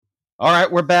All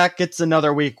right, we're back. It's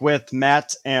another week with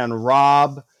Matt and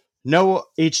Rob. No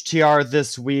HTR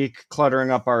this week,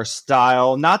 cluttering up our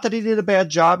style. Not that he did a bad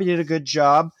job, he did a good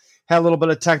job. Had a little bit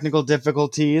of technical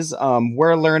difficulties.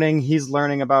 We're learning, he's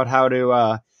learning about how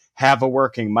to have a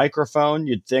working microphone.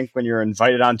 You'd think when you're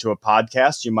invited onto a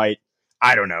podcast, you might,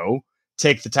 I don't know,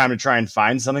 take the time to try and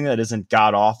find something that isn't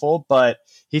god awful. But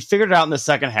he figured it out in the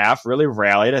second half, really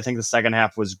rallied. I think the second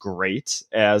half was great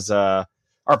as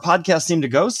our podcast seemed to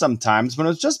go sometimes. When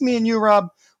it was just me and you, Rob,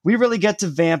 we really get to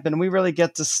vamp and we really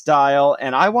get to style.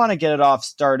 And I want to get it off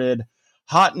started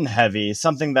hot and heavy,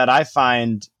 something that I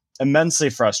find immensely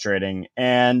frustrating.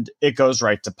 And it goes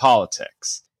right to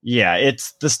politics. Yeah,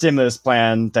 it's the stimulus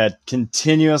plan that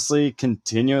continuously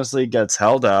gets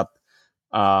held up.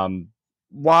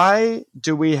 Why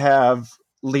do we have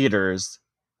leaders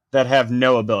that have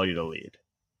no ability to lead?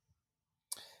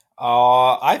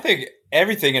 I think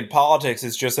everything in politics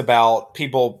is just about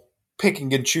people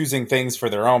picking and choosing things for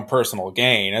their own personal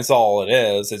gain. That's all it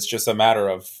is. It's just a matter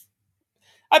of,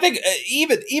 I think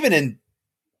even in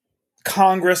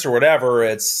Congress or whatever,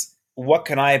 it's what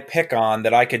can I pick on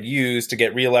that I could use to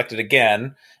get reelected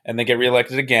again, and then get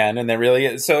reelected again, and then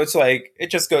really. So it's like it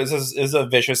just goes is a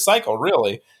vicious cycle,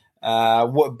 really.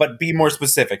 But be more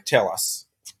specific. Tell us.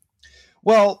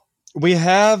 Well, we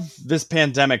have this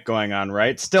pandemic going on,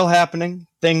 right? Still happening.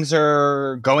 Things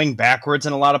are going backwards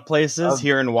in a lot of places.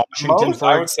 Here in Washington,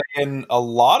 I would say in a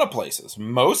lot of places.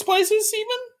 Most places,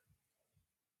 even?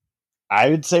 I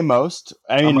would say most.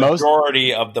 I mean,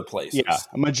 majority of the places. Yeah,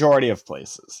 a majority of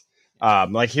places.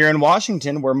 Like here in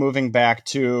Washington, we're moving back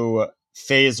to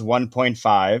phase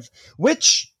 1.5,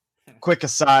 which, quick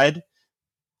aside,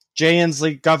 Jay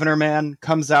Inslee, governor man,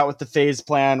 comes out with the phase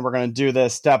plan. We're going to do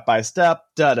this step by step,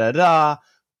 da-da-da.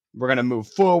 We're going to move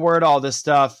forward, all this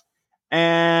stuff.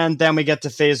 And then we get to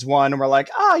phase 1, and we're like,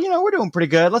 we're doing pretty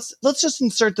good. Let's just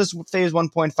insert this phase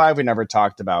 1.5 we never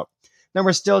talked about. Then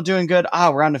we're still doing good.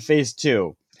 We're on to phase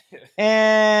 2.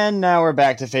 And now we're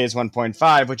back to phase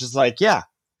 1.5, which is like, yeah,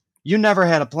 you never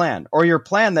had a plan. Or your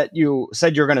plan that you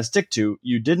said you're going to stick to,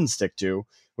 you didn't stick to,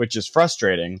 which is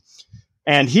frustrating.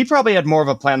 And he probably had more of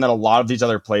a plan than a lot of these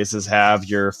other places have.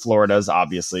 Your Floridas,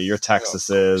 obviously. Your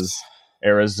Texases,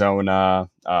 Arizona,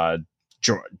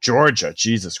 Georgia.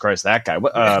 Jesus Christ, that guy.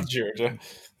 Georgia.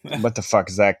 What the fuck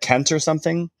is that? Kent or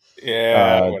something?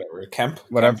 Yeah, whatever. Kemp.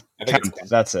 Whatever. Kemp.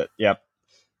 That's it. Yep.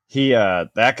 He,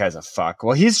 that guy's a fuck.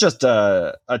 Well, he's just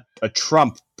a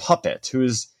Trump puppet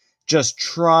who's just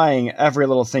trying every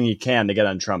little thing he can to get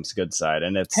on Trump's good side,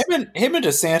 and it's him and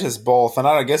DeSantis both. And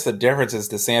I guess the difference is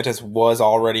DeSantis was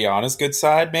already on his good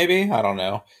side. Maybe I don't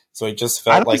know. So he just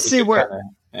felt like I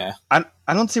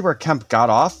don't see where Kemp got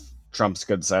off Trump's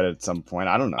good side at some point.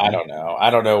 I don't know. I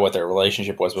don't know what their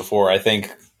relationship was before. I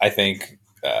think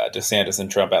DeSantis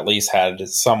and Trump at least had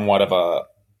somewhat of a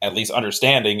at least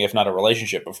understanding, if not a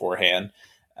relationship beforehand.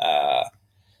 And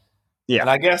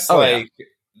I guess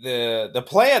the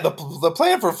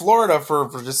plan for Florida for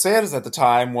DeSantis at the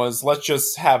time was let's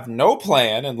just have no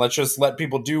plan and let's just let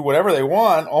people do whatever they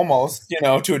want, almost,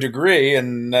 to a degree,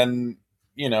 and then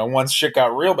once shit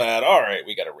got real bad, all right,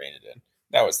 we got to rein it in.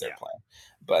 That was their plan.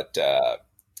 But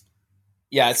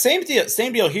same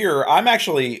deal here. I'm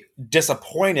actually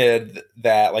disappointed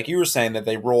that, like you were saying, that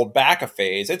they rolled back a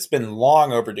phase. It's been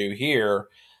long overdue here.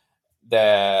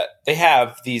 That they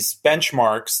have these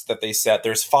benchmarks that they set.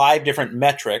 There's 5 different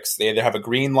metrics. They either have a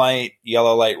green light,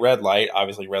 yellow light, red light.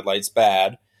 Obviously, red light's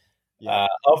bad. Yeah.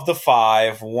 Of the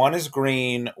 5, 1 is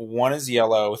green, 1 is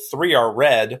yellow, 3 are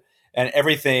red, and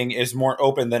everything is more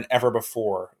open than ever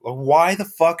before. Why the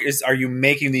fuck are you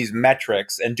making these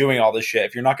metrics and doing all this shit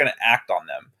if you're not going to act on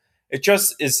them? It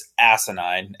just is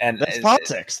asinine. And that's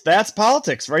politics. That's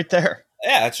politics right there.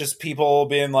 Yeah, it's just people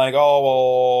being like, "Oh,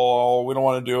 well, we don't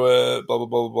want to do it." Blah blah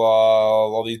blah blah.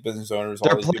 All these business owners.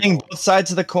 They're playing both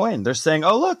sides of the coin. They're saying,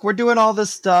 "Oh, look, we're doing all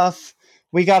this stuff.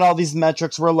 We got all these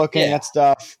metrics. We're looking at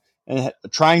stuff and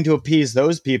trying to appease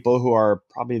those people who are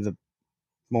probably the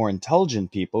more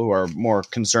intelligent people who are more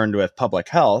concerned with public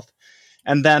health."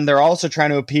 And then they're also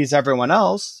trying to appease everyone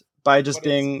else by just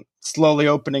being slowly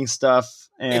opening stuff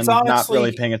and not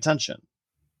really paying attention.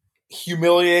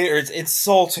 Humiliating, or it's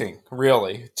insulting,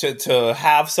 really, to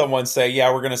have someone say,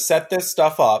 yeah, we're going to set this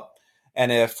stuff up,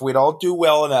 and if we don't do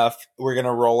well enough, we're going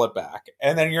to roll it back.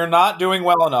 And then you're not doing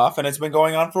well enough, and it's been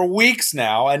going on for weeks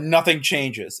now, and nothing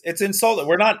changes. It's insulting.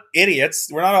 We're not idiots.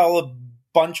 We're not all a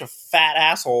bunch of fat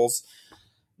assholes.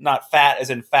 Not fat as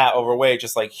in fat, overweight,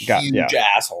 just like huge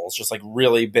assholes, just like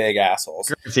really big assholes.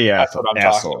 Girthy That's what I'm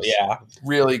talking about. Yeah,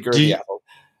 really girthy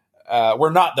assholes.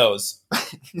 We're not those.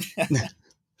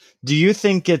 Do you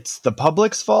think it's the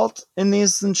public's fault in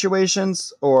these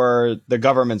situations or the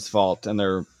government's fault and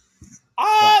their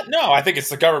No, I think it's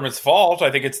the government's fault. I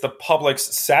think it's the public's,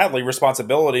 sadly,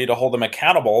 responsibility to hold them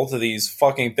accountable to these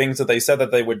fucking things that they said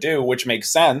that they would do, which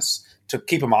makes sense to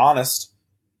keep them honest.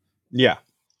 Yeah.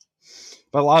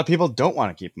 But a lot of people don't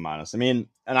want to keep them honest. I mean,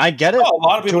 and I get it a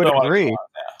lot of people to a don't degree. Want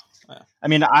to, yeah. I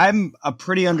mean, I'm a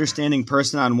pretty understanding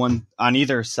person on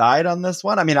either side on this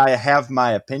one. I mean, I have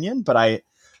my opinion, but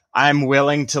I'm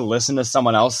willing to listen to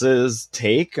someone else's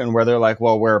take and where they're like,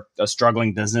 well, we're a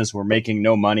struggling business. We're making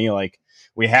no money. Like,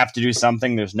 we have to do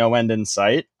something. There's no end in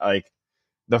sight. Like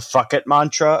the fuck it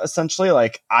mantra, essentially.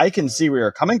 Like, I can see where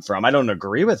you're coming from. I don't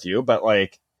agree with you, but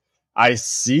like, I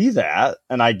see that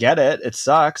and I get it. It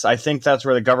sucks. I think that's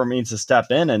where the government needs to step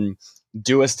in and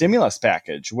do a stimulus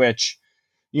package, which,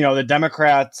 you know, the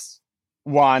Democrats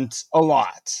want a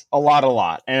lot.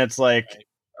 And it's like,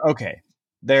 okay,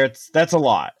 that's a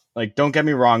lot. Like, don't get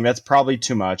me wrong. That's probably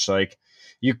too much. Like,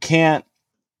 you can't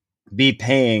be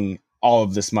paying all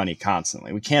of this money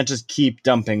constantly. We can't just keep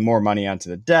dumping more money onto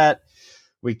the debt.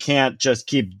 We can't just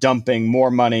keep dumping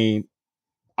more money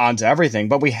onto everything,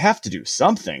 but we have to do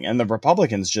something. And the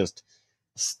Republicans just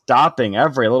stopping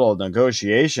every little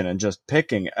negotiation and just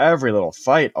picking every little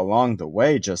fight along the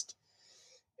way. Just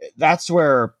that's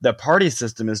where the party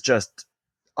system is just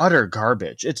utter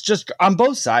garbage. It's just on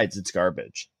both sides. It's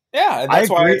garbage. Yeah. And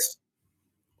that's why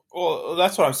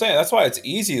that's what I'm saying. That's why it's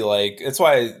easy. Like, it's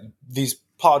why these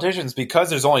politicians, because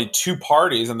there's only two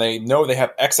parties and they know they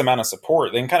have X amount of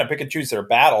support, they can kind of pick and choose their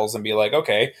battles and be like,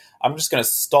 okay, I'm just going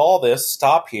to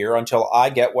stop here until I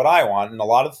get what I want. And a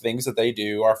lot of things that they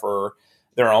do are for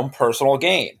their own personal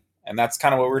gain. And that's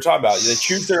kind of what we were talking about. They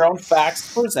choose their own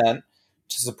facts to present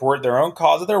to support their own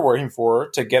cause that they're working for,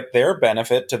 to get their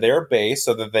benefit to their base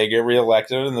so that they get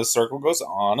reelected, and the circle goes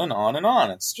on and on and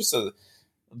on. It's just a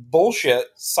bullshit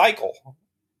cycle.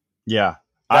 Yeah.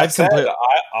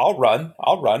 I'll run.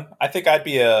 I think I'd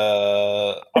be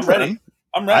I'm ready.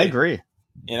 I'm ready. I agree.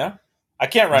 You know, I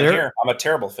can't run here. I'm a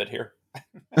terrible fit here.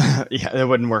 Yeah, it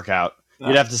wouldn't work out. No.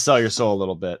 You'd have to sell your soul a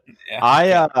little bit.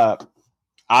 Yeah.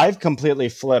 I've completely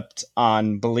flipped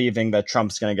on believing that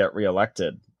Trump's going to get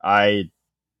reelected. I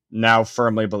now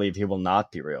firmly believe he will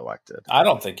not be reelected. I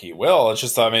don't think he will. It's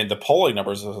just, I mean, the polling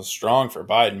numbers are so strong for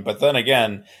Biden. But then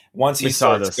again, once he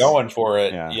starts going for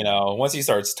it, you know, once he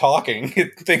starts talking,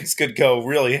 things could go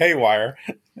really haywire.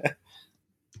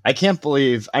 I can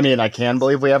believe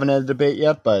we haven't had a debate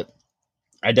yet, but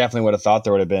I definitely would have thought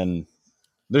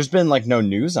there's been like no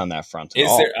news on that front at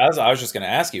all. I was just going to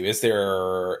ask you, is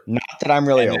there not that I'm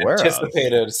really aware of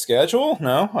anticipated schedule?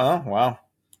 No? Oh, wow.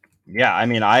 Yeah, I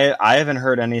mean, I haven't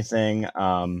heard anything,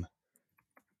 and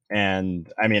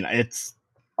I mean, it's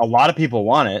a lot of people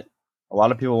want it. A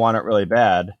lot of people want it really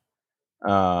bad.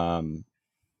 I mean,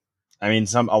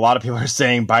 a lot of people are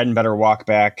saying Biden better walk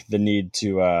back the need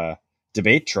to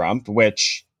debate Trump.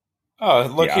 Which,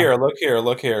 look here.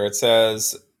 It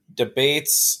says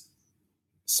debates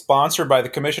sponsored by the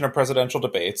Commission of Presidential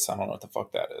Debates. I don't know what the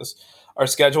fuck that is. Are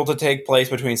scheduled to take place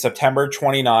between September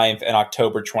 29th and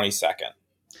October 22nd.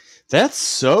 That's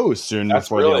so soon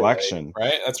before the election,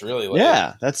 late, right? That's really late.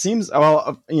 Yeah, that seems,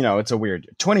 well, you know, it's a weird,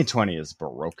 2020 is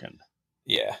broken.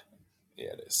 Yeah,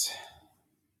 it is.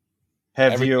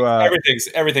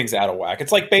 Everything's out of whack.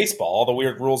 It's like baseball, all the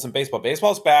weird rules in baseball.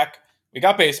 Baseball's back. We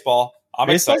got baseball.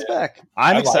 Baseball's back.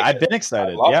 I'm excited. I've been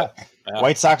excited. Yeah.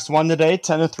 White Sox won today,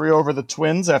 10-3 over the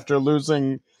Twins after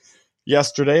losing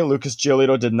yesterday. Lucas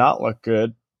Giolito did not look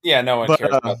good. Yeah, no one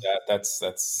cares about that.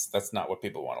 That's not what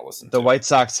people want to listen to. The White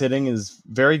Sox hitting is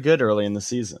very good early in the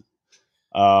season.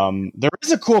 There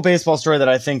is a cool baseball story that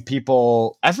I think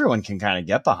everyone can kind of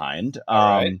get behind.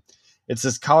 Right. It's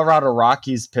this Colorado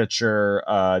Rockies pitcher,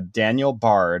 Daniel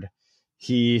Bard.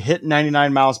 He hit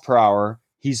 99 miles per hour.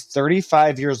 He's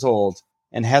 35 years old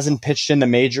and hasn't pitched in the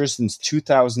majors since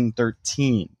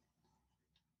 2013.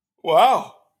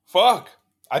 Wow. Fuck.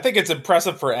 I think it's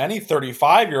impressive for any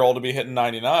 35-year-old to be hitting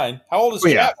 99. How old is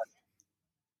Chapman?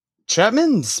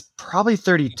 Chapman's probably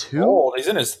 32. He's old. He's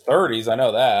in his 30s. I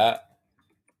know that.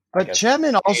 But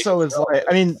Chapman also is like,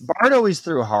 I mean, Bard always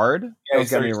threw hard. Yeah, don't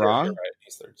get me wrong. Right.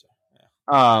 He's 32.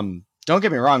 Yeah. Don't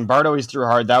get me wrong. Bard always threw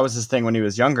hard. That was his thing when he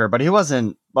was younger, but he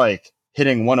wasn't like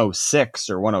hitting 106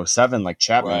 or 107 like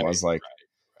Chapman was. Like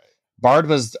Bard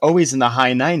was always in the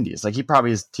high 90s. Like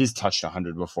he's touched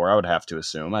 100 before. I would have to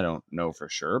assume. I don't know for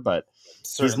sure, but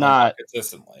certainly he's not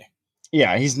consistently.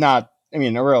 Yeah, he's not. I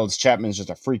mean, Aroldis Chapman's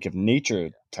just a freak of nature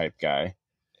type guy.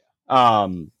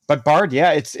 But Bard,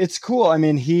 yeah, it's cool. I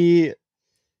mean, he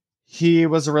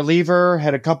was a reliever,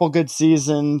 had a couple good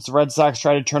seasons. Red Sox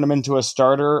tried to turn him into a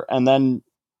starter, and then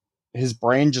his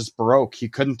brain just broke. He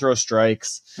couldn't throw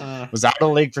strikes, Uh, was out of the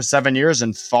league for 7 years,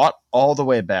 and fought all the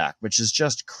way back, which is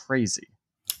just crazy.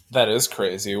 that is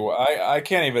crazy. I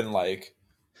can't even like.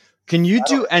 Can you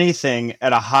do anything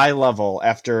at a high level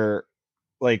after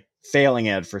like failing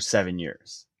at it for 7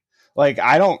 years? Like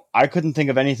I couldn't think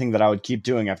of anything that I would keep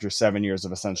doing after 7 years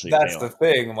of essentially That's failing. the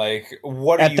thing. Like,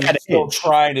 what are At you that still age.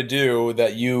 trying to do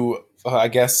that you, I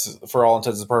guess, for all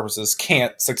intents and purposes,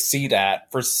 can't succeed at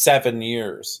for 7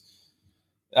 years?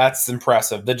 That's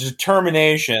impressive. The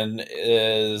determination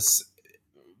is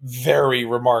very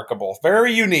remarkable,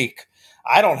 very unique.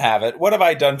 I don't have it. What have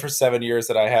I done for 7 years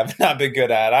that I have not been good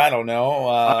at? I don't know.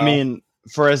 I mean,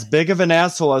 for as big of an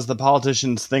asshole as the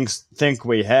politicians think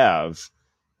we have,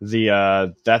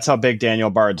 that's how big Daniel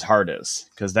Bard's heart is.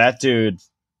 Because that dude,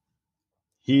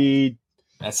 he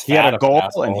that's had fat a of an goal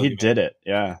asshole, and he you did it.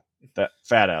 Yeah, that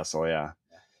fat asshole. Yeah.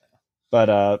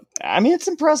 But I mean, it's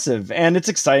impressive and it's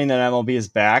exciting that MLB is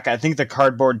back. I think the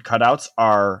cardboard cutouts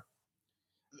are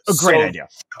a great idea.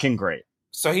 Fucking great.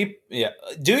 So yeah.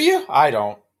 Do you? I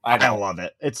don't. I love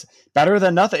it. It's better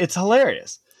than nothing. It's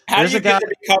hilarious. How There's do you a guy, get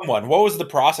to become one? What was the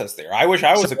process there? I wish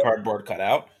I was a cardboard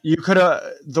cutout. you could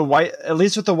at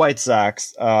least with the White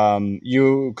Sox,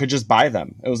 you could just buy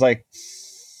them. It was like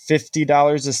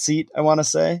 $50 a seat, I want to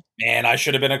say. Man, I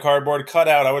should have been a cardboard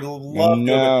cutout. I would love to.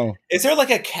 No, Is there like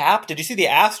a cap? Did you see the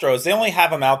Astros? They only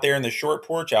have them out there in the short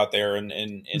porch out there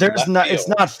in there's left not. field. It's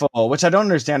not full, which I don't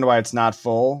understand why it's not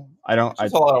full. I don't.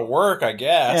 It's a lot of work, I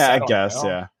guess. Yeah, I don't guess. know.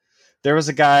 Yeah. There was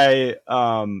a guy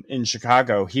in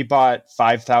Chicago. He bought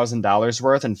 $5,000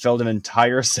 worth and filled an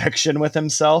entire section with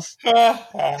himself.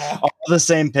 All the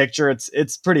same picture.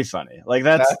 It's pretty funny. Like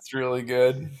that's really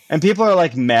good. And people are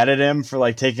like mad at him for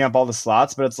like taking up all the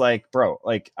slots, but it's like, bro,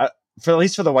 like for at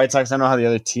least for the White Sox, I don't know how the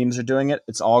other teams are doing it.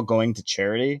 It's all going to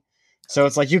charity. So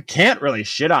it's like you can't really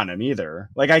shit on him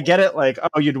either. Like I get it, like,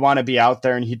 oh, you'd want to be out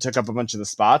there and he took up a bunch of the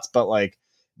spots, but like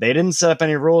they didn't set up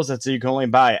any rules that say you can only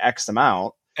buy X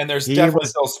amount. And there's definitely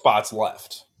still spots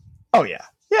left. Oh yeah.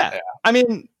 I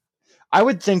mean, I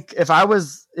would think if I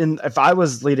was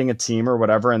leading a team or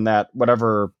whatever, and that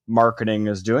whatever marketing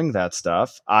is doing that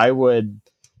stuff, I would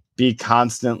be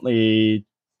constantly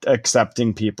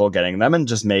accepting people, getting them, and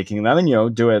just making them,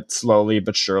 and do it slowly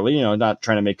but surely. Not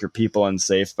trying to make your people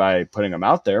unsafe by putting them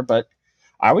out there, but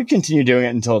I would continue doing it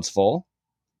until it's full.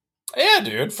 Yeah,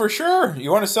 dude, for sure.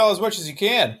 You want to sell as much as you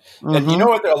can. Mm-hmm. And you know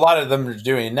what a lot of them are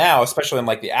doing now, especially in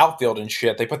like the outfield and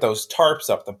shit, they put those tarps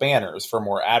up, the banners for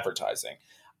more advertising.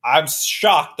 I'm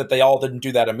shocked that they all didn't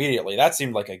do that immediately. That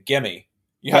seemed like a gimme.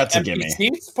 You have empty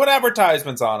seats, put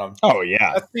advertisements on them. Oh,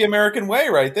 yeah. That's the American way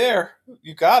right there.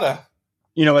 You gotta.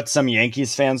 You know what some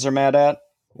Yankees fans are mad at?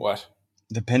 What?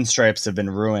 The pinstripes have been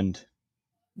ruined.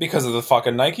 Because of the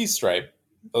fucking Nike stripe.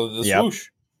 The swoosh. Yep.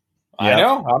 I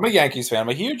know. I'm a Yankees fan. I'm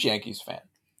a huge Yankees fan.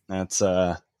 That's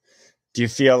do you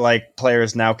feel like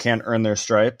players now can't earn their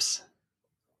stripes?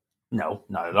 No,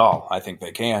 not at all. I think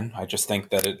they can. I just think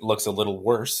that it looks a little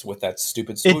worse with that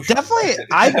stupid swoosh. It definitely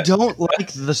I don't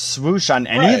like the swoosh on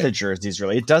any of the jerseys,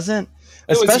 really. It doesn't,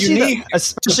 especially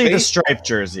the striped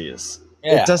jerseys.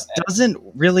 Yeah. It just doesn't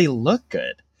really look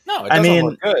good. No, it doesn't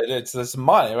look good. It's this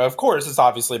money. Of course, it's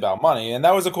obviously about money. And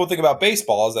that was a cool thing about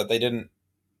baseball is that they didn't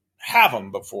have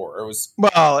them before. It was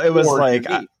like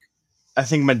I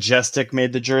think Majestic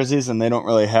made the jerseys and they don't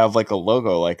really have like a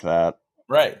logo like that,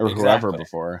 right? Or whoever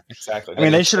before. Exactly. I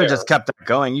mean, they should have just kept that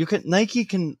going. Nike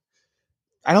can.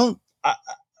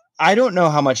 I don't know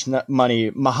how much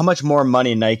more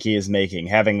money Nike is making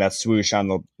having that swoosh on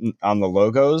the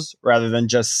logos rather than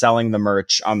just selling the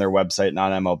merch on their website and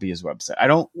on MLB's website. I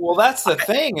don't. Well, that's the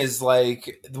thing is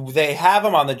like they have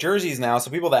them on the jerseys now,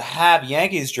 so people that have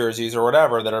Yankees jerseys or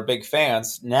whatever that are big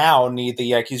fans now need the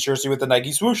Yankees jersey with the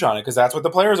Nike swoosh on it because that's what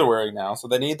the players are wearing now. So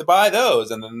they need to buy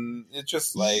those, and then it's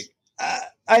just like.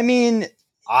 I mean,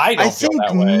 I think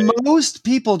most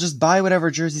people just buy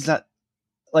whatever jersey's not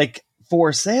like.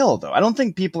 For sale, though. I don't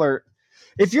think people are.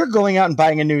 If you're going out and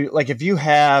buying a new, like if you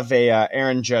have a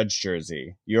Aaron Judge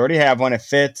jersey, you already have one. It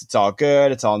fits. It's all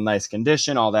good. It's all in nice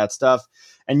condition. All that stuff,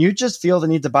 and you just feel the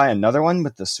need to buy another one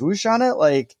with the swoosh on it.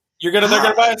 Like they're gonna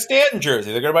buy a Stanton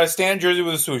jersey. They're gonna buy a Stanton jersey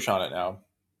with a swoosh on it now.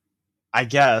 I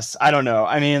guess I don't know.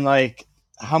 I mean, like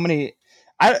how many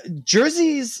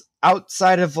jerseys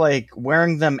outside of like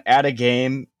wearing them at a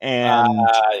game and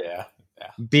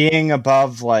being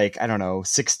above like I don't know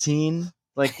 16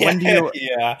 like when do you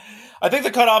I think the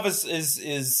cutoff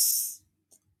is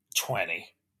 20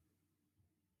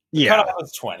 cutoff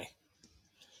is 20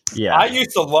 I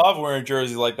used to love wearing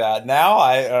jerseys like that. Now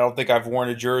I don't think I've worn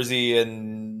a jersey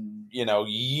in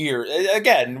year.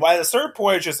 Again, by a certain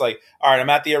point, it's just like, all right, I'm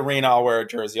at the arena, I'll wear a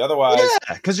jersey. Otherwise,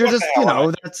 yeah, because you're just,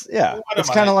 it's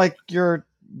kind of like your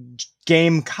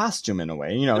game costume in a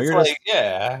way. it's you're like, just,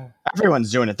 yeah.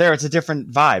 everyone's doing it there. It's a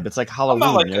different vibe. It's like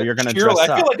Halloween. Like you're going to dress up.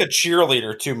 I feel like a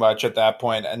cheerleader too much at that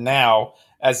point. And now,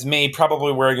 as me,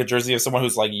 probably wearing a jersey of someone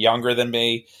who's like younger than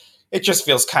me, it just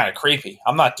feels kind of creepy.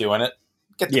 I'm not doing it.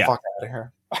 Get the fuck out of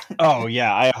here. Oh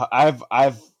yeah,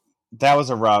 that's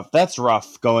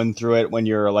rough going through it when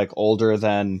you're like older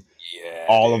than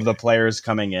all of the players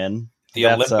coming in. The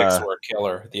Olympics were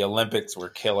killer. The Olympics were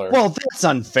killer. Well, that's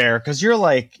unfair because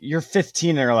you're 15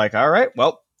 and you're like, all right,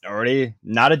 well, already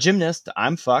not a gymnast.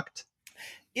 I'm fucked.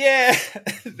 Yeah,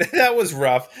 that was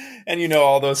rough. And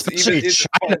all those, especially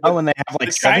China, when they have like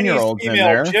 7-year-olds in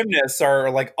there. Gymnasts are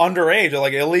like underage, or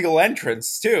like illegal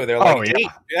entrants too. They're like,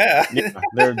 yeah.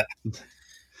 They're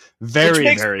very, which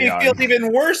makes very me young. feel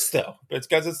even worse though. It's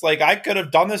because it's like I could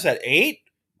have done this at 8.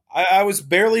 I was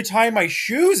barely tying my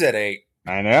shoes at 8.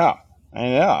 I know.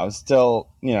 I was still,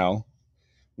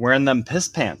 wearing them piss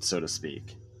pants, so to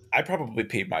speak. I probably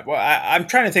peed my. Well, I'm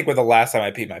trying to think what the last time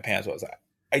I peed my pants was.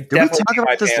 Did we talk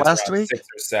about this last week? 6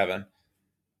 or 7.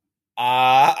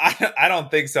 I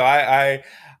don't think so. I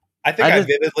think I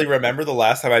vividly remember the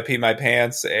last time I peed my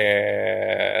pants,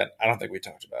 and I don't think we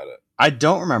talked about it. I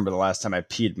don't remember the last time I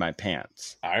peed my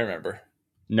pants. I remember.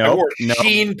 No, I wore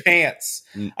Sheen pants.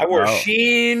 I wore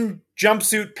Sheen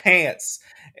jumpsuit pants.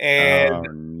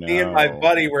 And me and my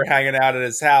buddy were hanging out at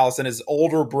his house, and his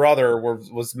older brother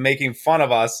was making fun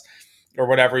of us or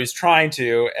whatever. He's trying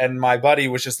to, and my buddy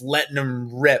was just letting him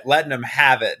rip, letting him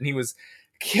have it. And he was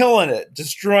killing it,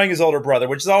 destroying his older brother,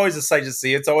 which is always a sight to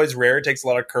see. It's always rare. It takes a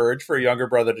lot of courage for a younger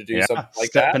brother to do something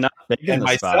like that. And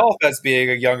myself, as being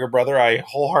a younger brother, I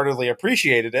wholeheartedly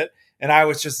appreciated it. And I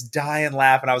was just dying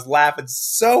laughing. I was laughing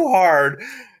so hard.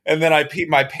 And then I peed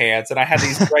my pants, and I had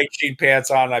these bright Sheen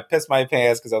pants on, and I pissed my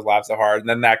pants because I was laughing so hard. And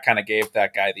then that kind of gave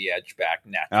that guy the edge back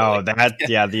naturally. Oh, the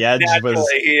edge was...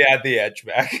 He had the edge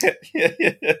back.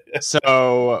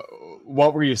 So,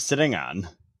 what were you sitting on?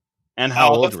 And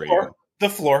how old were you? The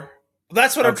floor.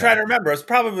 That's what I'm trying to remember. It was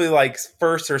probably like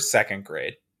 1st or 2nd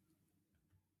grade.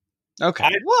 Okay.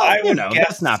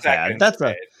 That's not bad.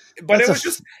 It was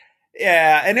just...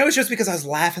 Yeah, and it was just because I was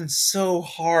laughing so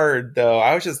hard, though.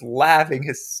 I was just laughing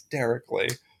hysterically.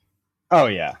 Oh,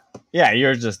 yeah. Yeah,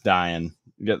 you're just dying.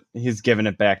 He's giving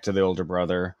it back to the older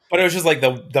brother. But it was just like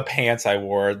the pants I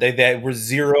wore. They were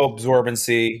zero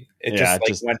absorbency. It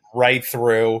just went right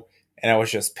through, and I was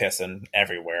just pissing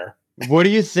everywhere. What do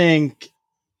you think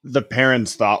the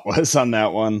parents' thought was on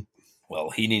that one? Well,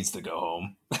 he needs to go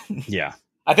home. Yeah.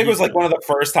 I think it was like one of the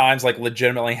first times like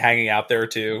legitimately hanging out there,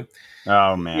 too.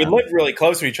 Oh, man. We lived really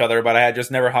close to each other, but I had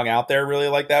just never hung out there really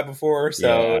like that before.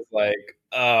 So it was like,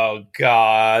 oh,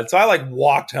 God. So I like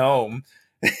walked home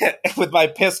with my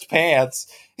pissed pants.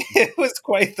 It was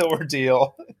quite the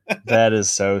ordeal. That is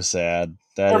so sad.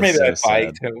 Or maybe I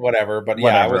biked, whatever. But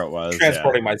I was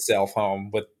transporting myself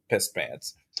home with pissed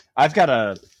pants. So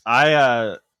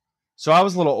I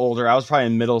was a little older. I was probably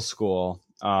in middle school.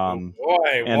 Wow.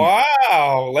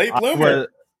 Late bloomer.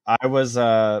 I was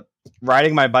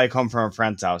riding my bike home from a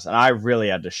friend's house, and I really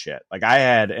had to shit. Like, I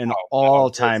had an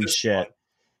all-time shit.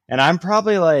 And I'm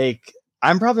probably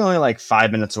only like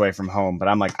 5 minutes away from home, but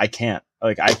I'm like, I can't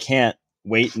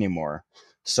wait anymore.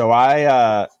 So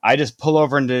I just pull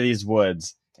over into these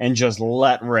woods and just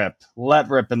let rip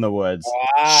in the woods.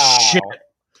 Wow. Shit.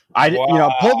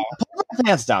 Pulled my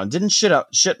pants down, didn't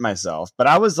shit myself, but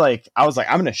I was like, I'm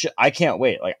gonna shit. I can't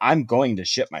wait. Like, I'm going to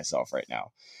shit myself right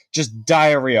now. Just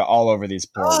diarrhea all over these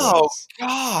poor woods.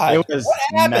 God. What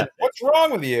happened? Nothing. What's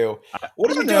wrong with you?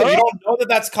 What are you doing? You don't know that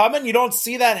that's coming? You don't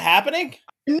see that happening?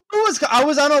 I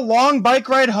was on a long bike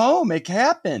ride home. It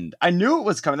happened. I knew it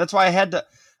was coming. That's why I had to.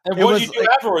 And what did you do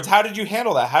afterwards? How did you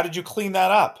handle that? How did you clean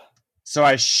that up? So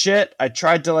I shit. I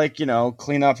tried to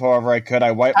clean up however I could.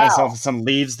 I wiped myself with some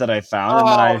leaves that I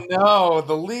found. No,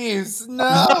 the leaves.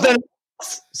 No.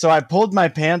 So I pulled my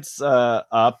pants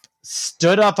up,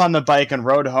 stood up on the bike, and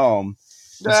rode home.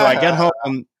 And so I get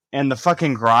home, and the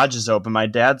fucking garage is open. My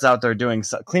dad's out there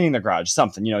cleaning the garage,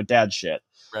 something, dad shit.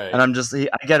 Right. And I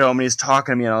get home, and he's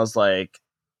talking to me, and I was like,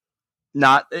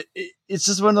 it's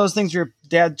just one of those things where your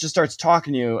dad just starts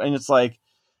talking to you, and it's like,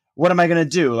 what am I going to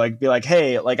do? Like, be like,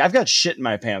 hey, like, I've got shit in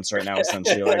my pants right now,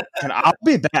 essentially. Like, I'll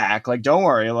be back. Like, don't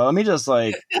worry. Let me just,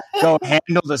 go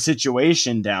handle the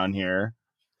situation down here.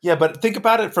 Yeah, but think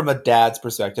about it from a dad's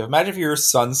perspective. Imagine if your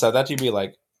son said that, you'd be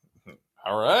like,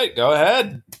 all right, go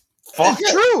ahead. fuck It's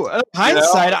it. true.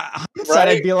 Hindsight, Right?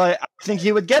 I'd be like, I think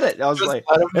he would get it. I was Just like,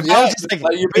 let him- if yeah, I was just just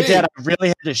like, let you hey, be. Dad, I really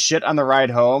had to shit on the ride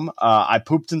home. I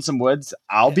pooped in some woods.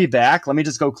 I'll be back. Let me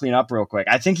just go clean up real quick.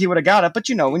 I think he would have got it. But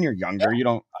when you're younger, you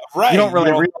don't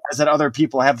really realize that other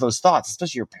people have those thoughts,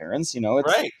 especially your parents.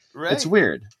 It's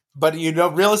weird. But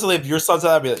realistically, if your son's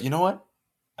out, I'd be like, you know what?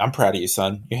 I'm proud of you,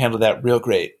 son. You handled that real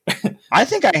great. I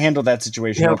think I handled that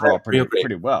situation overall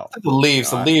pretty well. The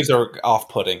leaves are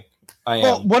off-putting.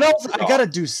 Well, what else? I got to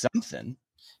do something.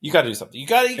 You got to do something. You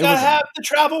got to have the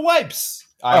travel wipes.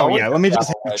 Let me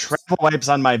just have travel wipes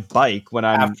on my bike when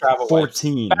I'm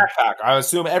 14. Backpack. I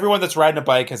assume everyone that's riding a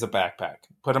bike has a backpack.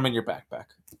 Put them in your backpack.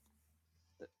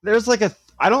 There's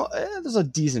there's a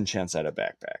decent chance I had a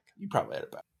backpack. You probably had a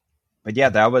backpack. But yeah,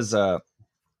 that was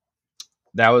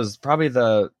probably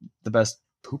the best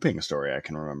pooping story I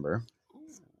can remember.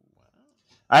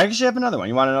 I actually have another one.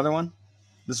 You want another one?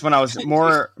 This one I was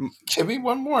more. Give me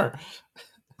one more.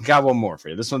 Got one more for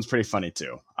you. This one's pretty funny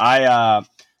too. I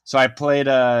played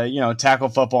tackle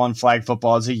football and flag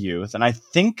football as a youth, and I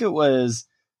think it was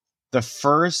it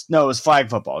was flag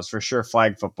football. It was for sure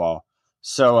flag football.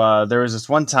 So there was this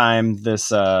one time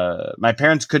my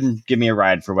parents couldn't give me a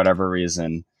ride for whatever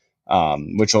reason,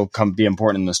 which will be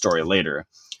important in the story later.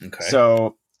 Okay.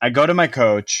 So I go to my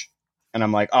coach and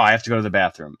I'm like, oh, I have to go to the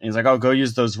bathroom. And he's like, oh, go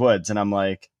use those woods. And I'm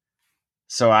like,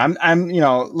 so I'm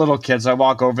little kid. So I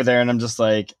walk over there and I'm just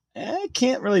like, I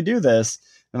can't really do this.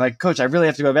 I'm like, coach, I really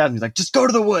have to go to the bathroom. He's like, just go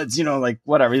to the woods,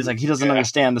 whatever. He's like, he doesn't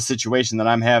understand the situation that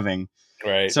I'm having.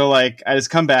 Right. So I just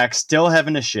come back still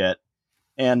having a shit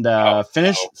and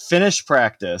finish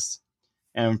practice.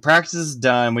 And when practice is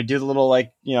done, we do the little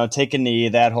take a knee,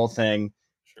 that whole thing.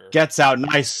 Sure. Gets out,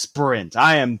 nice sprint.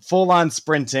 I am full on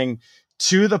sprinting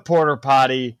to the porta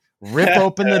potty, rip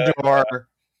open the door,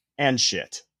 and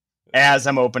shit as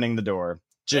I'm opening the door.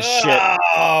 Just shit.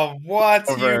 Oh, what?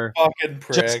 You fucking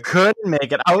prick. Just couldn't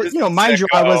make it. I was, mind you,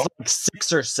 I was like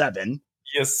 6 or 7.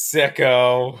 You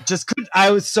sicko. Just couldn't.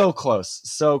 I was so close.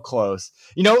 So close.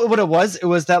 You know what it was? It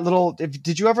was that little.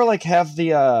 Did you ever have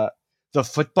the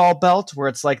football belt where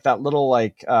it's like that little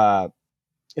it's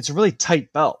a really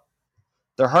tight belt.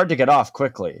 They're hard to get off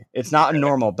quickly. It's not a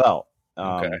normal belt.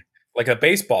 Okay. Like a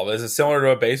baseball. Is it similar to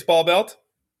a baseball belt?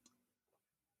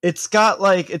 It's got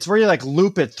it's where you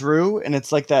loop it through, and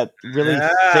it's like that really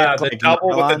thick, with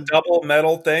the double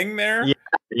metal thing there.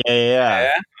 Yeah.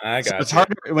 I got so it's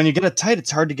hard when you get it tight. It's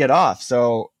hard to get off.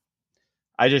 So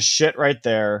I just shit right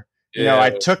there. Yeah. I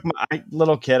took my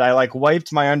little kid. I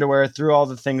wiped my underwear, threw all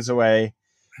the things away,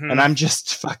 and I'm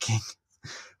just fucking.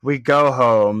 We go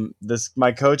home.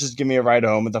 My coach is giving me a ride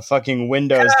home with the fucking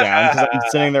windows down because I'm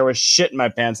sitting there with shit in my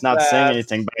pants, not saying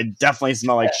anything, but I definitely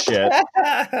smell like shit.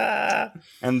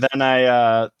 And then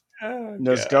I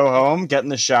go home, get in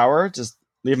the shower, just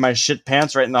leave my shit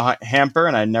pants right in the hamper,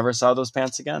 and I never saw those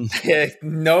pants again.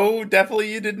 No,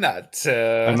 definitely you did not.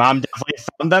 My mom definitely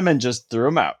found them and just threw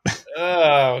them out.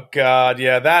 Oh God,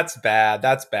 yeah, that's bad.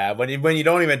 That's bad. When you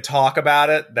don't even talk about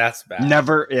it, that's bad.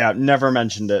 Never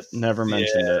mentioned it. Never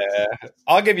mentioned it.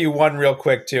 I'll give you one real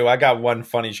quick too. I got one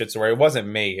funny shit story. It wasn't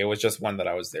me. It was just one that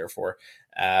I was there for.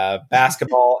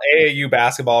 Basketball, AAU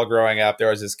basketball. Growing up, there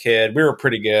was this kid. We were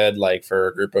pretty good, for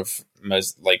a group of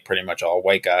pretty much all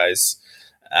white guys.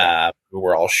 We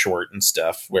were all short and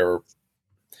stuff. We were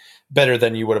better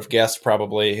than you would have guessed,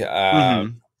 probably.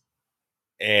 But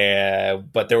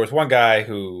there was one guy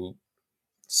who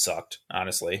sucked,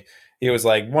 honestly. He was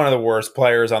one of the worst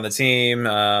players on the team.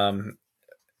 And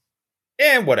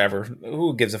whatever.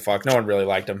 Who gives a fuck? No one really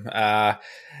liked him.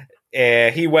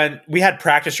 We had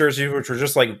practice jerseys, which were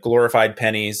just glorified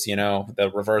pennies,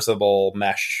 the reversible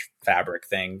mesh fabric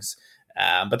things.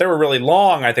 But they were really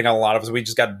long. I think a lot of us, we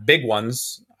just got big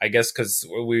ones, I guess, because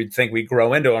we would think we'd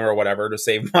grow into them or whatever to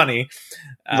save money.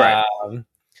 Right.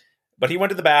 But he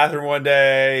went to the bathroom one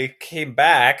day, came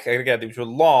back. Again, these were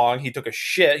long. He took a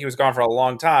shit. He was gone for a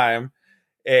long time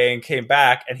and came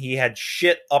back, and he had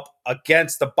shit up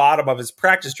against the bottom of his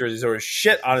practice jersey. So there was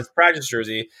shit on his practice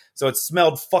jersey. So it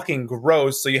smelled fucking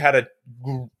gross. So you had a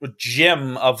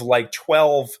gym of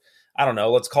 12, I don't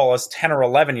know, let's call us 10 or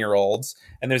 11-year-olds.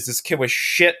 And there's this kid with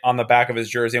shit on the back of his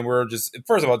jersey. And we were just,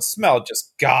 first of all, it smelled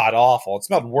just god awful. It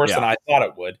smelled worse than I thought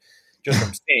it would, just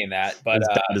from saying that. But as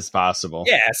bad as possible.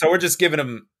 Yeah. So we're just giving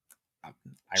him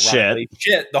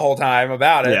shit the whole time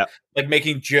about it. Yeah.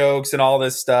 Making jokes and all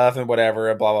this stuff and whatever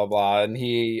and blah, blah, blah. And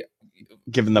he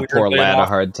giving the poor lad a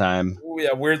hard time.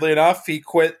 Yeah. Weirdly enough, he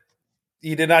quit.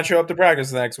 He did not show up to practice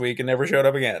the next week and never showed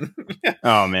up again.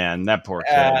 Oh man, that poor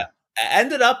kid.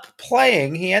 Ended up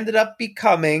playing. He ended up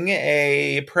becoming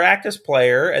a practice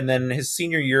player, and then his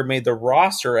senior year made the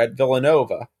roster at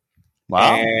Villanova.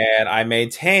 Wow. And I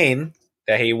maintain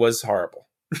that he was horrible.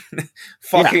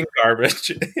 Fucking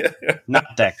garbage.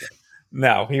 Not that good.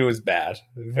 No, he was bad.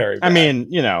 Very bad. I mean,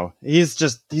 he's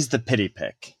the pity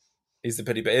pick. He's the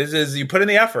pity. Is you put in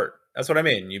the effort. That's what I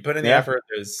mean. You put in the effort.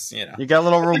 There's, you got a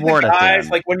little reward at the end.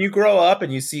 Like when you grow up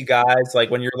and you see guys, like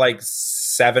when you're like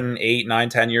 7, 8, 9,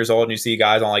 10 years old, and you see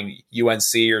guys on like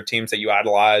UNC or teams that you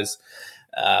idolize,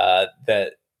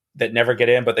 that never get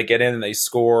in, but they get in and they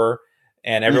score,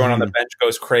 and everyone on the bench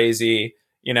goes crazy.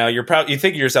 You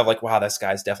think of yourself like, wow, this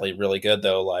guy's definitely really good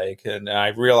though. Like, and I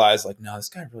realized like, no, this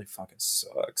guy really fucking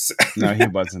sucks. No, he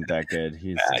wasn't that good.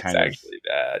 He's actually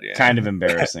bad. Yeah. Kind of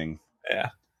embarrassing. Yeah.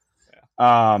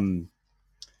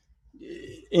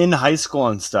 In high school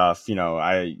and stuff,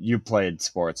 you played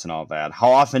sports and all that.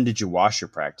 How often did you wash your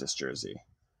practice jersey?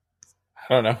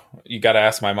 I don't know. You got to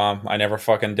ask my mom. I never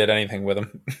fucking did anything with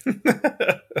them.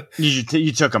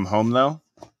 You took them home though?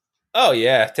 Oh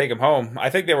yeah, take them home. I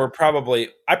think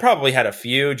I probably had a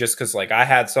few just because like I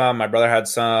had some, my brother had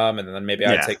some, and then maybe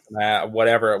I'd take them out,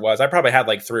 whatever it was. I probably had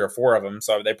like 3 or 4 of them,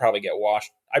 so they probably get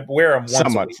washed. I wear them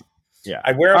once a week. Yeah,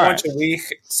 I wear them once a week,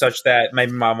 such that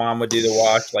maybe my mom would do the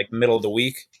wash like middle of the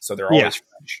week, so they're always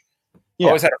fresh. Yeah.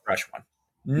 Always had a fresh one.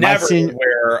 Never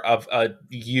wear of a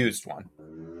used one.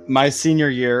 My senior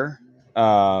year,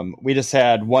 we just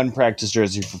had one practice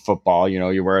jersey for football.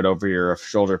 You wear it over your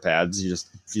shoulder pads. You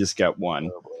just get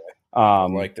one.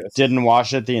 Like this. Didn't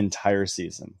wash it the entire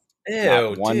season.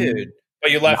 Ew, dude!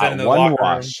 But you left it in the locker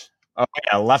room. Oh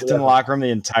yeah, left in the locker room the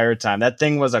entire time. That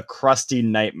thing was a crusty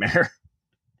nightmare.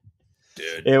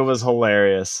 Dude, it was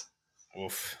hilarious.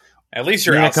 Oof. At least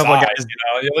you're outside. At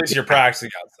least you're practicing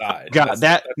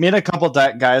outside. Me and a couple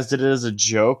guys did it as a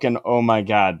joke, and oh my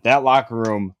god, that locker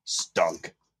room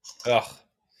stunk. Ugh,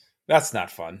 that's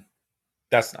not fun.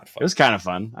 That's not fun. It was kind of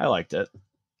fun. I liked it.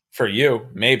 For you,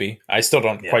 maybe. I still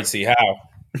don't quite see how.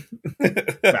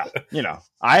 Well,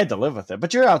 I had to live with it.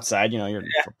 But you're outside. You're in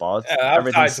football.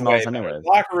 Everything smells anyway.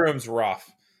 Locker room's rough.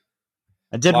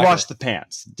 I did wash the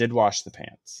pants.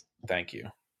 Thank you.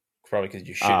 Probably because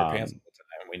you shit your pants all the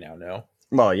time. We now know.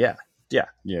 Well, yeah. I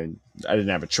didn't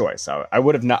have a choice. I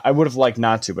would have liked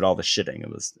not to, but all the shitting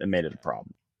it made it a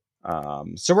problem.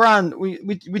 So we're on. We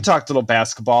talked a little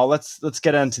basketball. Let's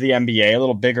get into the NBA, a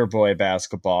little bigger boy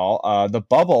basketball. The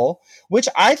bubble, which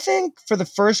I think for the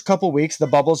first couple weeks, the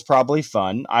bubble's probably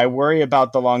fun. I worry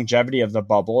about the longevity of the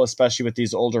bubble, especially with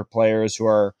these older players who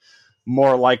are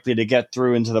more likely to get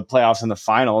through into the playoffs and the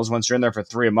finals. Once you're in there for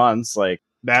 3 months, like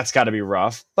that's got to be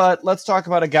rough. But let's talk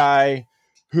about a guy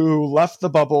who left the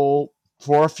bubble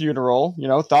for a funeral.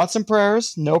 Thoughts and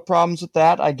prayers, no problems with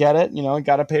that. I get it.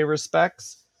 Got to pay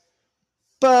respects.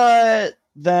 But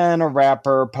then a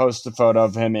rapper posts a photo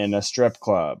of him in a strip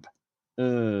club.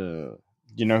 You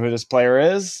know who this player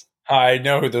is? I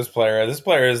know who this player is. This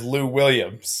player is Lou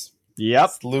Williams. Yep.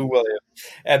 It's Lou Williams.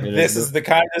 And this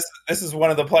is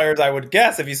one of the players I would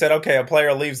guess if you said, okay, a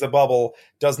player leaves the bubble,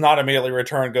 does not immediately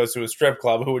return, goes to a strip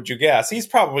club, who would you guess? He's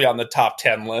probably on the top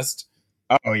 10 list.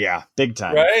 Oh, yeah. Big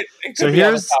time. Right? So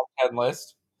here's the top 10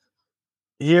 list.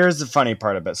 Here's the funny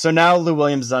part of it. So now Lou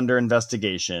Williams is under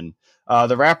investigation.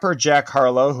 The rapper Jack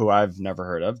Harlow, who I've never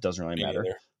heard of, doesn't really matter.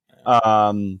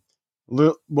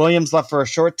 Williams left for a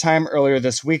short time earlier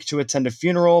this week to attend a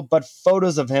funeral, but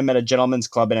photos of him at a gentleman's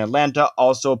club in Atlanta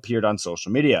also appeared on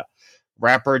social media.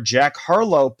 Rapper Jack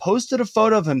Harlow posted a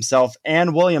photo of himself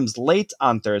and Williams late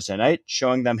on Thursday night,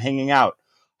 showing them hanging out.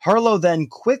 Harlow then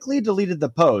quickly deleted the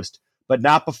post, but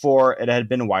not before it had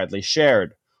been widely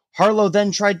shared. Harlow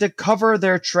then tried to cover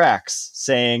their tracks,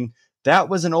 saying, "That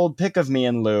was an old pic of me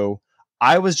and Lou.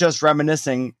 I was just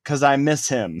reminiscing because I miss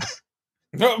him."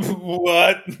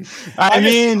 What? I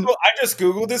just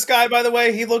Googled this guy, by the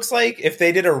way. He looks like if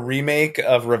they did a remake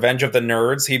of Revenge of the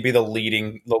Nerds, he'd be the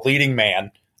leading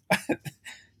man.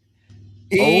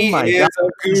 Oh my god. A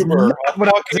goober.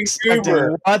 What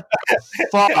the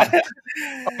fuck?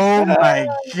 Oh my god.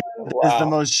 Wow. That is the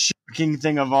most shocking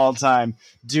thing of all time.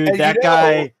 Dude, and that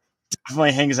guy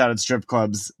definitely hangs out at strip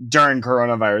clubs during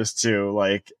coronavirus too.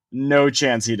 Like, no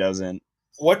chance he doesn't.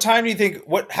 What time do you think?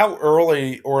 How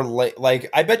early or late? Like,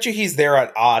 I bet you he's there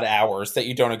at odd hours that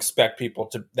you don't expect people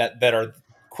to that are,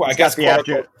 I guess, quote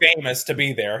unquote, famous to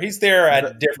be there. He's there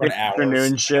at different hours.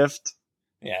 Afternoon shift.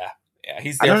 Yeah,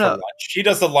 he's there for lunch. He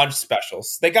does the lunch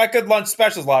specials. They got good lunch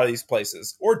specials. A lot of these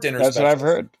places or dinner. That's specials. what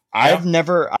I've heard. Yeah? I've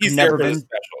never been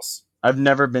specials. I've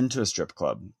never been to a strip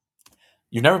club.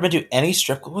 You've never been to any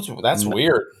strip club? That's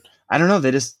weird. I don't know.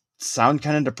 They just sound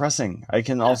kind of depressing. I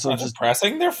can also just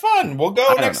depressing. They're fun. We'll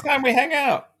go next time we hang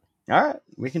out. All right,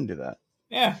 we can do that.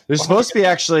 Yeah, there's supposed to be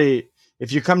actually.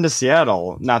 if you come to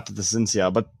Seattle, not that this is in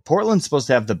Seattle, but Portland's supposed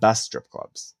to have the best strip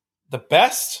clubs. The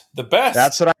best? The best?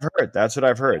 That's what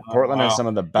I've heard. Oh, Portland wow. has some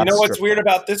of the best. You know what's strip weird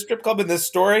clubs. about this strip club in this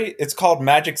story? It's called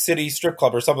Magic City Strip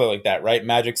Club or something like that, right?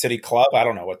 Magic City Club? I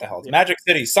don't know what the hell. It's Magic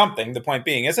City something. The point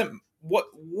being,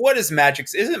 what is Magic?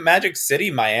 Isn't Magic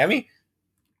City Miami?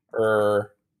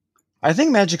 Or I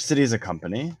think Magic City is a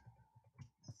company.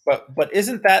 But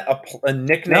isn't that a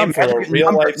nickname for a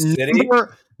real life city?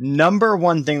 Number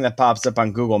one thing that pops up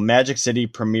on Google: Magic City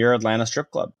Premier Atlanta Strip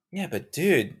Club. Yeah, but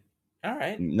dude, all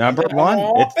right. Number one. I'm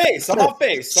off base.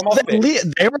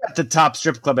 They were at the top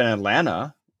strip club in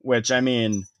Atlanta, which, I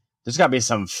mean, there's got to be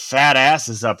some fat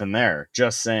asses up in there.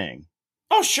 Just saying.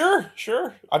 Oh, sure.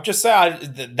 I'm just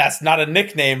saying that's not a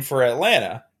nickname for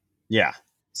Atlanta. Yeah.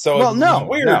 So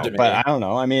weird to me. But I don't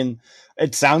know. I mean,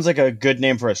 it sounds like a good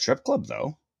name for a strip club,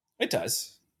 though. It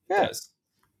does. Yeah. It does.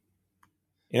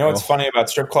 You know what's funny about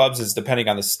strip clubs is depending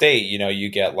on the state, you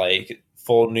get like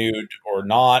full nude or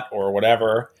not or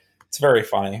whatever. It's very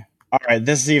funny. All right,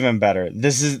 this is even better.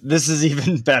 This is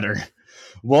even better.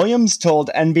 Williams told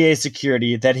NBA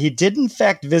security that he did in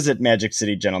fact visit Magic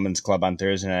City Gentlemen's Club on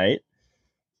Thursday night.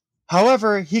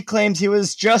 However, he claims he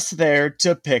was just there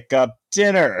to pick up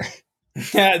dinner.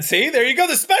 See, there you go.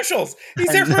 The specials.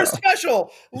 He's there for a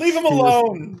special. Leave him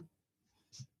alone.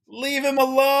 Leave him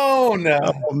alone.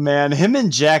 Oh, man. Him and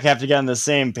Jack have to get on the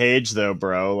same page, though,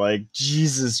 bro. Like,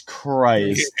 Jesus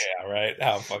Christ. Yeah, right.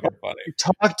 How fucking funny.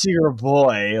 Talk to your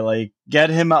boy. Like, get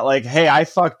him out. Like, hey, I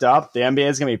fucked up. The NBA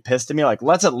is going to be pissed at me. Like,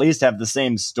 let's at least have the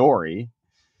same story.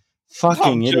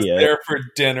 Fucking idiot. Just there for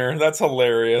dinner. That's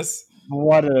hilarious.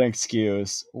 What an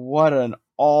excuse. What an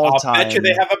all-time. I'll bet you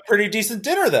they have a pretty decent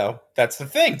dinner, though. That's the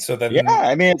thing. So then, yeah,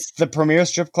 I mean, it's the premier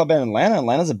strip club in Atlanta.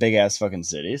 Atlanta's a big-ass fucking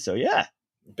city, so yeah.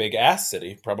 Big ass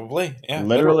city, probably. Yeah,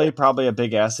 literally probably a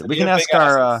big ass city. We can ask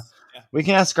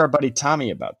our buddy Tommy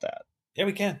about that. Yeah,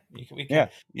 we can. We can.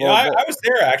 Yeah. I was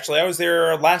there actually. I was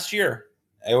there last year.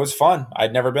 It was fun.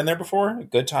 I'd never been there before.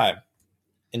 Good time.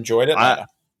 Enjoyed Atlanta.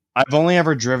 I've only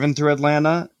ever driven through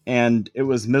Atlanta, and it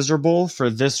was miserable for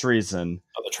this reason.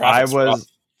 Oh, the traffic's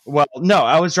rough.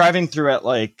 I was driving through at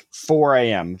like 4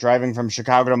 a.m., driving from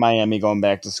Chicago to Miami, going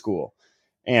back to school.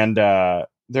 And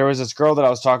there was this girl that I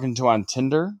was talking to on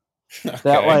Tinder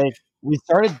that like we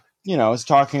started, was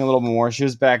talking a little more. She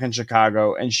was back in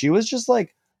Chicago, and she was just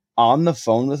like on the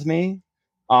phone with me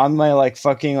on my like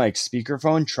fucking like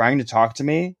speakerphone trying to talk to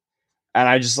me. And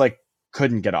I just like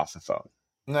couldn't get off the phone.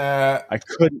 Nah. I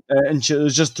couldn't. And it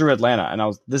was just through Atlanta. And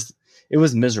it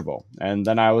was miserable. And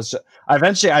then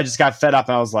eventually I just got fed up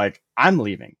and I was like, I'm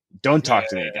leaving. Don't talk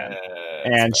to me again.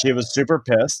 And she was super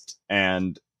pissed,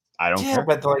 and I don't care.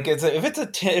 But like,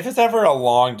 if it's ever a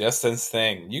long distance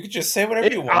thing, you could just say whatever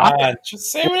you want.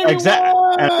 Just say whatever you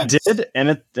want. And I did,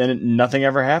 and nothing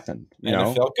ever happened.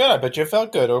 It felt good. I bet you it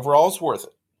felt good. Overall, it's worth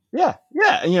it. Yeah. We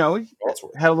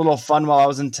had a little fun while I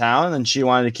was in town, and she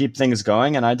wanted to keep things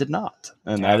going, and I did not.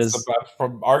 And that's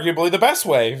arguably the best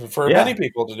way for many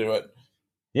people to do it.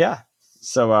 Yeah.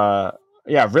 So,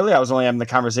 really, I was only having the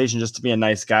conversation just to be a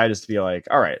nice guy, just to be like,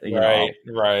 all right,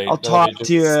 right. I'll talk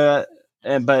to you.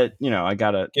 But I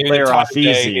gotta play her off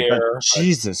easy. But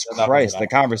Jesus Christ, the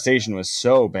conversation was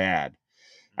so bad.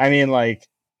 I mean, like,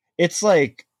 it's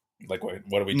like what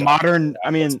are we modern?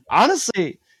 I mean,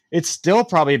 honestly, it's still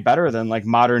probably better than like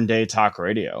modern day talk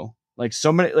radio. Like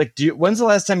so many. Like, when's the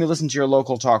last time you listened to your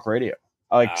local talk radio,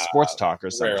 like sports talk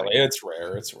or something? Rarely. It's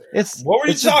rare. What were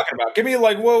you talking about? Give me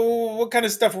like what kind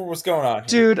of stuff was going on here?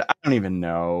 Dude, I don't even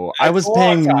know. I was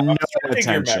paying no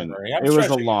attention. It was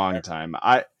a long time.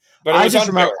 But I just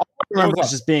remember it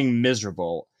just being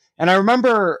miserable. And I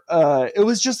remember it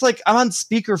was just like I'm on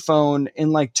speakerphone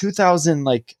in like 2000,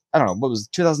 like I don't know, what was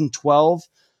it, 2012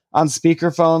 on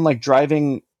speakerphone, like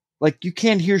driving, like you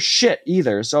can't hear shit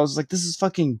either. So I was like, this is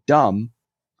fucking dumb.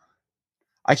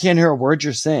 I can't hear a word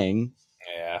you're saying.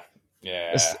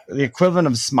 Yeah. It's the equivalent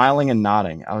of smiling and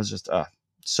nodding. I was just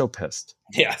so pissed.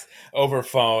 Yeah, over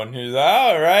phone. He's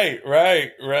right.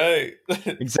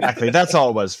 Exactly. That's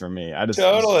all it was for me. I just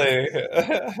totally.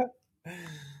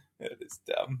 It is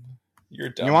dumb. You're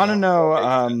dumb. You want to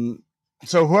know?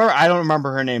 So whoever, I don't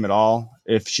remember her name at all.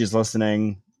 If she's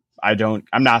listening, I'm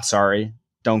not sorry.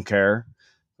 Don't care.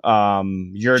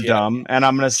 You're dumb, and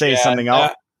I'm gonna say something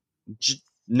else.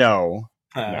 No.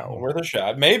 Worth a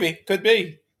shot. Maybe. Could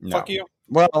be. No. Fuck you.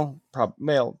 Well,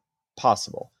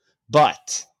 possible,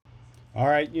 but. All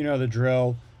right, you know the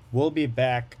drill. We'll be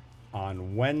back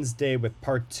on Wednesday with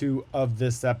part 2 of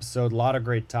this episode. A lot of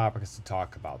great topics to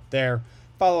talk about there.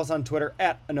 Follow us on Twitter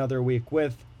at Another Week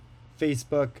With,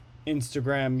 Facebook,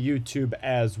 Instagram, YouTube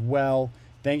as well.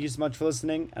 Thank you so much for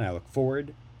listening, and I look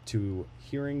forward to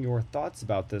hearing your thoughts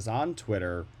about this on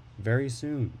Twitter very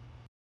soon.